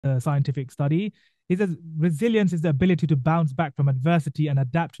scientific study. He says resilience is the ability to bounce back from adversity and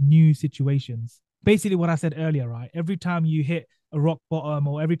adapt to new situations. Basically, what I said earlier, right? Every time you hit a rock bottom,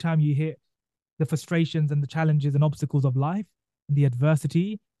 or every time you hit the frustrations and the challenges and obstacles of life, and the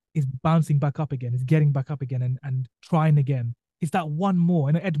adversity is bouncing back up again, is getting back up again and trying again. It's that one more.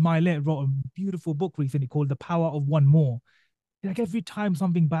 And Ed Mylett wrote a beautiful book recently called The Power of One More. Like every time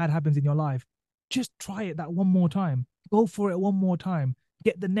something bad happens in your life, just try it that one more time. Go for it one more time.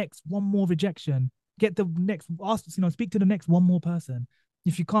 Get the next one more rejection. Get the next ask, speak to the next one more person.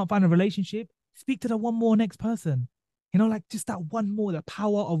 If you can't find a relationship, speak to the one more next person. Like just that one more, the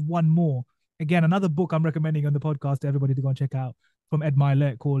power of one more. Again, another book I'm recommending on the podcast to everybody to go and check out from Ed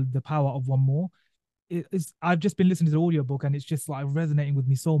Mylett called The Power of One More. I've just been listening to the audiobook and it's just like resonating with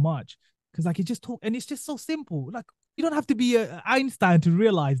me so much because like it just talk and it's just so simple. Like you don't have to be a Einstein to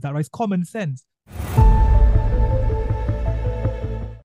realize that, right? It's common sense.